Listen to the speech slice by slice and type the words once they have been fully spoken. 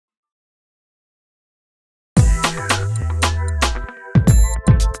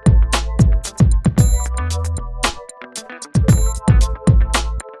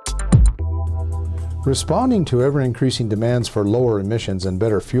Responding to ever-increasing demands for lower emissions and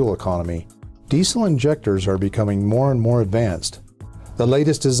better fuel economy, diesel injectors are becoming more and more advanced. The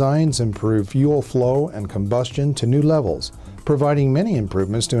latest designs improve fuel flow and combustion to new levels, providing many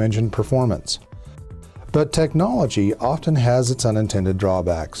improvements to engine performance. But technology often has its unintended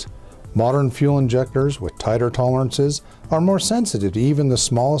drawbacks. Modern fuel injectors with tighter tolerances are more sensitive to even the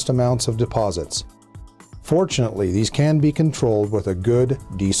smallest amounts of deposits. Fortunately, these can be controlled with a good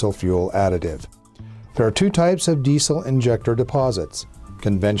diesel fuel additive. There are two types of diesel injector deposits: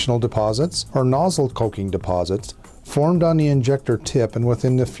 conventional deposits, or nozzle coking deposits, formed on the injector tip and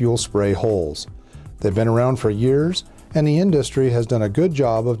within the fuel spray holes. They've been around for years, and the industry has done a good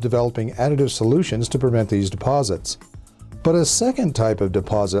job of developing additive solutions to prevent these deposits. But a second type of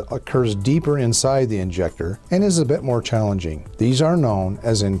deposit occurs deeper inside the injector and is a bit more challenging. These are known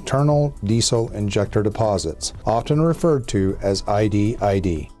as internal diesel injector deposits, often referred to as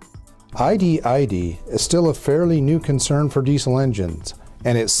IDID. IDID is still a fairly new concern for diesel engines,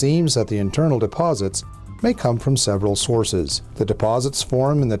 and it seems that the internal deposits may come from several sources. The deposits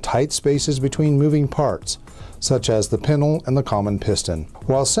form in the tight spaces between moving parts, such as the pintle and the common piston.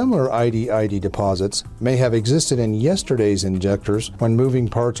 While similar IDID deposits may have existed in yesterday's injectors when moving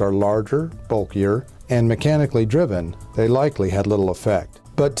parts are larger, bulkier, and mechanically driven, they likely had little effect.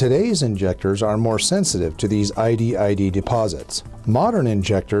 But today's injectors are more sensitive to these IDID deposits. Modern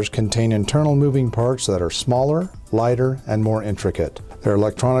injectors contain internal moving parts that are smaller, lighter, and more intricate. They're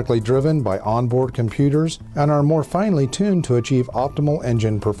electronically driven by onboard computers and are more finely tuned to achieve optimal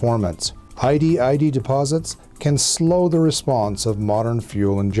engine performance. IDID deposits can slow the response of modern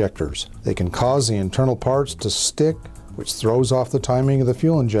fuel injectors. They can cause the internal parts to stick, which throws off the timing of the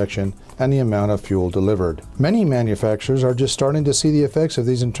fuel injection and the amount of fuel delivered. Many manufacturers are just starting to see the effects of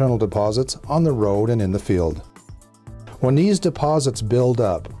these internal deposits on the road and in the field. When these deposits build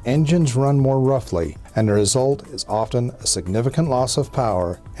up, engines run more roughly, and the result is often a significant loss of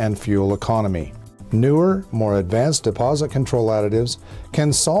power and fuel economy. Newer, more advanced deposit control additives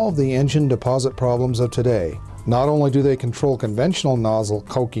can solve the engine deposit problems of today. Not only do they control conventional nozzle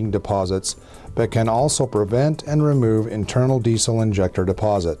coking deposits, but can also prevent and remove internal diesel injector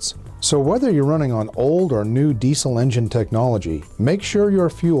deposits. So whether you're running on old or new diesel engine technology, make sure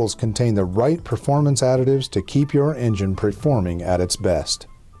your fuels contain the right performance additives to keep your engine performing at its best.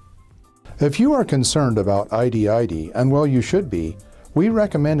 If you are concerned about IDID, and well, you should be, we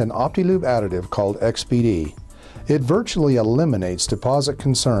recommend an Opti-Lube additive called XPD. It virtually eliminates deposit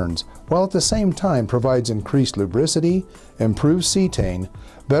concerns, while at the same time provides increased lubricity, improved cetane,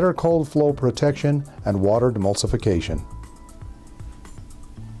 better cold flow protection, and water demulsification.